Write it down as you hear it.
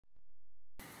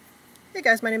Hey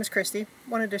guys, my name is Christie.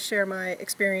 Wanted to share my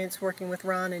experience working with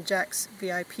Ron and JAX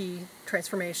VIP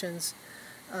transformations.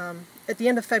 At the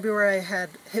end of February I had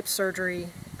hip surgery,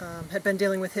 had been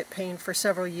dealing with hip pain for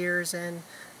several years, and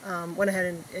went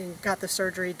ahead and got the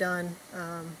surgery done.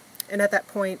 And at that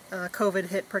point COVID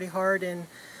hit pretty hard, and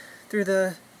through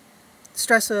the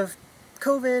stress of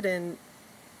COVID and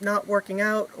not working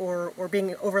out or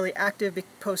being overly active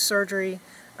post-surgery,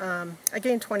 I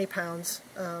gained 20 pounds.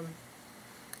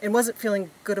 And wasn't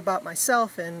feeling good about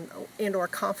myself and or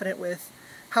confident with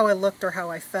how I looked or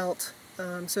how I felt.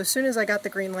 So as soon as I got the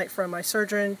green light from my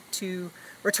surgeon to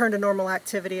return to normal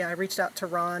activity, I reached out to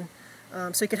Ron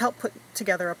so he could help put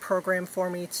together a program for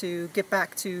me to get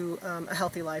back to a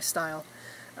healthy lifestyle.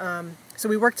 So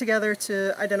we worked together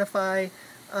to identify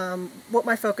what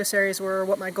my focus areas were,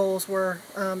 what my goals were,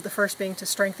 the first being to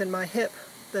strengthen my hip,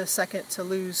 the second to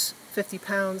lose 50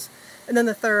 pounds, and then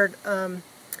the third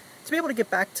to be able to get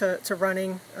back to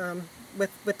running.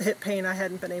 With the hip pain, I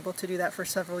hadn't been able to do that for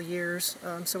several years,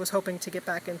 so was hoping to get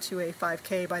back into a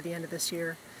 5K by the end of this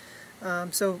year.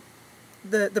 So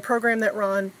the program that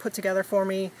Ron put together for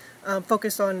me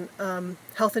focused on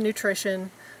health and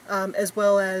nutrition, as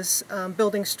well as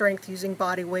building strength using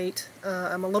body weight.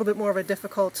 I'm a little bit more of a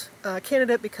difficult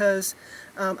candidate because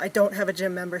I don't have a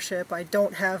gym membership. I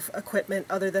don't have equipment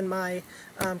other than my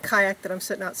kayak that I'm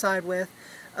sitting outside with.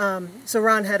 So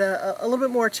Ron had a little bit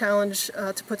more challenge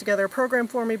to put together a program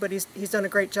for me, but he's done a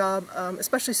great job,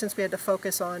 especially since we had to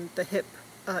focus on the hip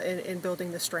in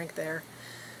building the strength there.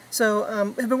 So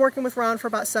I've been working with Ron for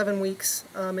about 7 weeks,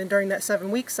 and during that 7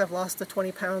 weeks I've lost the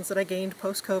 20 pounds that I gained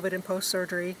post-COVID and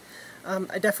post-surgery.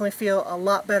 I definitely feel a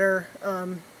lot better,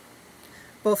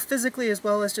 both physically as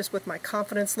well as just with my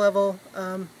confidence level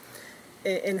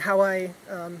in how I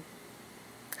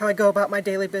go about my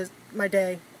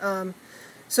day.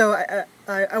 So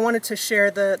I wanted to share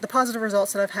the positive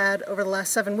results that I've had over the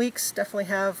last 7 weeks. Definitely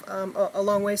have a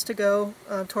long ways to go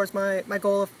towards my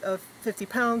goal of 50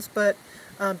 pounds, but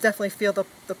definitely feel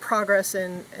the progress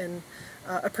and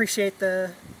appreciate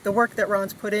the work that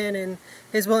Ron's put in and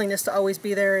his willingness to always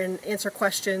be there and answer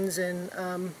questions and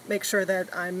make sure that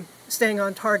I'm staying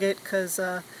on target, because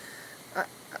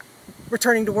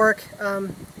returning to work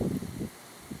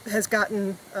has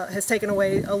taken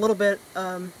away a little bit.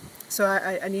 So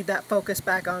I need that focus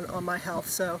back on my health.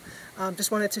 So just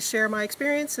wanted to share my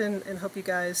experience and hope you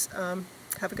guys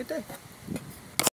have a good day.